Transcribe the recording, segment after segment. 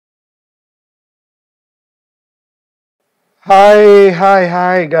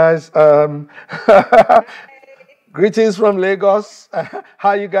Hi, guys. Greetings from Lagos.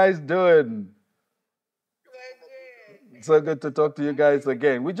 How you guys doing? So good to talk to you guys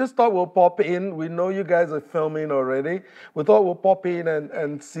again. We just thought we'll pop in. We know you guys are filming already. We thought we'll pop in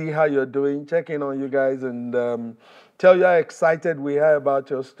and see how you're doing, check in on you guys, and tell you how excited we are about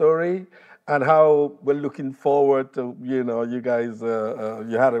your story and how we're looking forward to, you guys,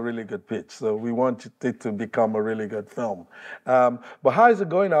 you had a really good pitch. So we want it to become a really good film. But how is it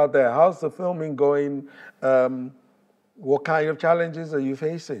going out there? How's the filming going? What kind of challenges are you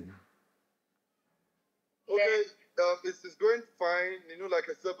facing? Okay, it's going fine. Like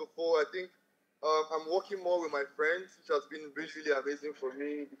I said before, I think I'm working more with my friends, which has been really amazing for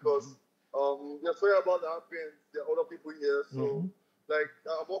me because yeah, sorry about the happens. There are other people here, so like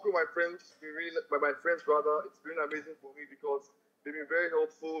I'm working with my friends. Really, by my friends rather, it's been amazing for me because they've been very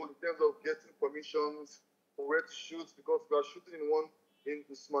helpful in terms of getting permissions for where to shoot because we are shooting in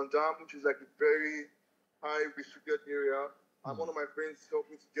Usman Dam, which is like a very high restricted area. And one of my friends helped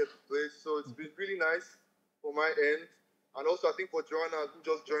me to get the place, so it's been really nice for my end. And also, I think for Joanna, who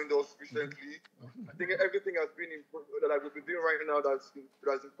just joined us recently, I think everything has been that like we've been doing right now, that's in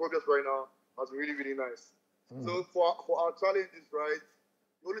progress right now, has been really, really nice. So for our challenges, right,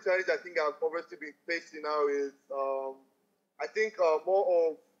 the only challenge I think I've obviously been facing now is I think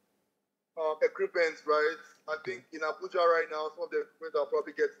more of equipment, right? I think in Abuja right now, some of the equipment I'll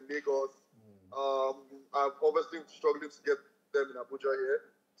probably get in Lagos. I'm obviously struggling to get them in Abuja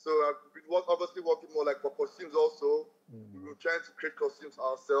here. So I've been obviously working more like for costumes also. We were trying to create costumes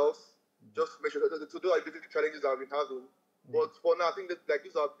ourselves, just to make sure that to do like basic challenges I've been having. But for now, I think that like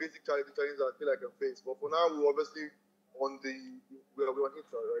these are basic challenges I feel like I can face. But for now, we're obviously on the we're on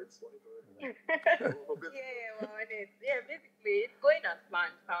ITSA, right? So on it already. Yeah, well, yeah, basically, it's going as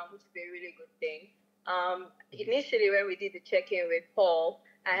planned, which is a really good thing. Initially, when we did the check-in with Paul,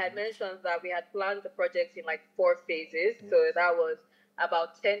 I had mentioned that we had planned the project in like 4 phases. So that was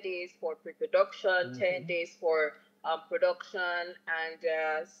about 10 days for pre-production, 10 days for production, and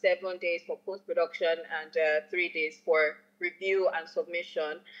 7 days for post-production, and 3 days for review and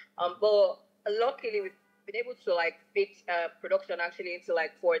submission. But luckily, been able to like fit production actually into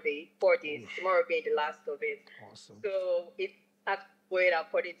like 4 days. 4 days. Tomorrow being the last of it. Awesome. So it's going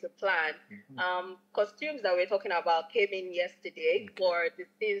according to plan. Costumes that we're talking about came in yesterday for the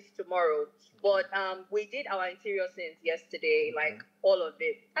scenes tomorrow. But we did our interior scenes yesterday, like all of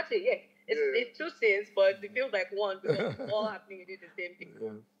it. Actually, yeah, it's 2 scenes, but it feels like one because it's all happening within the same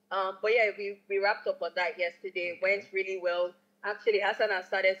thing. But yeah, we wrapped up on that yesterday. Went really well. Actually, Hassan has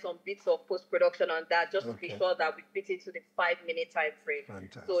started some bits of post production on that just to be sure that we fit into the 5 minute time frame.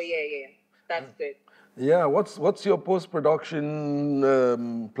 Fantastic. So yeah, that's good. Yeah, what's your post-production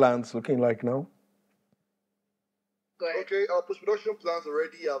plans looking like now? Go ahead. Okay, our post-production plans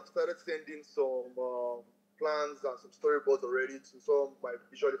already. I've started sending some plans and some storyboards already to some of my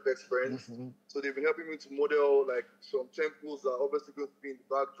visual effects friends. So they've been helping me to model like some temples that are obviously going to be in the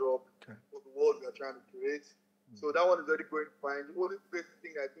backdrop of the world we are trying to create. So that one is already going fine. The only basic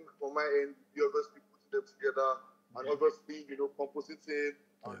thing I think from my end would be obviously putting them together and obviously, compositing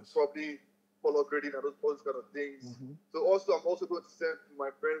and probably color grading and all those kind of things. So also I'm also going to send to my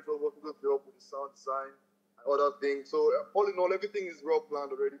friends who are also going to help with the sound design and other things. So all in all, everything is well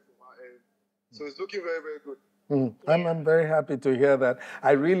planned already from my end. So it's looking very, very good. I'm very happy to hear that.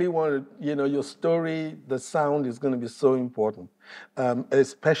 I really want to, your story, the sound is going to be so important,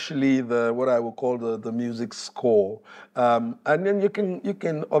 especially what I would call the music score. And then you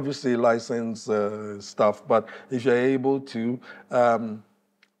can obviously license stuff, but if you're able to,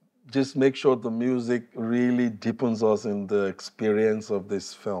 just make sure the music really deepens us in the experience of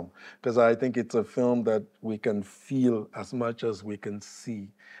this film. Because I think it's a film that we can feel as much as we can see.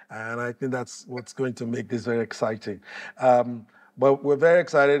 And I think that's what's going to make this very exciting. But we're very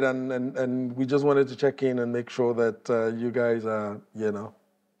excited, and we just wanted to check in and make sure that you guys are,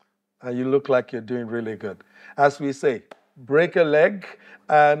 and you look like you're doing really good. As we say, break a leg,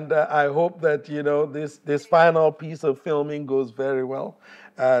 and I hope that this final piece of filming goes very well.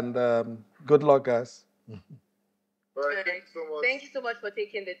 And good luck, guys. All right, thank you so much. Thank you so much for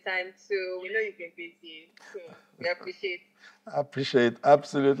taking the time to. We know you've been busy, so we appreciate. Appreciate,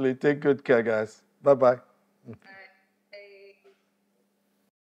 absolutely. Take good care, guys. Bye bye.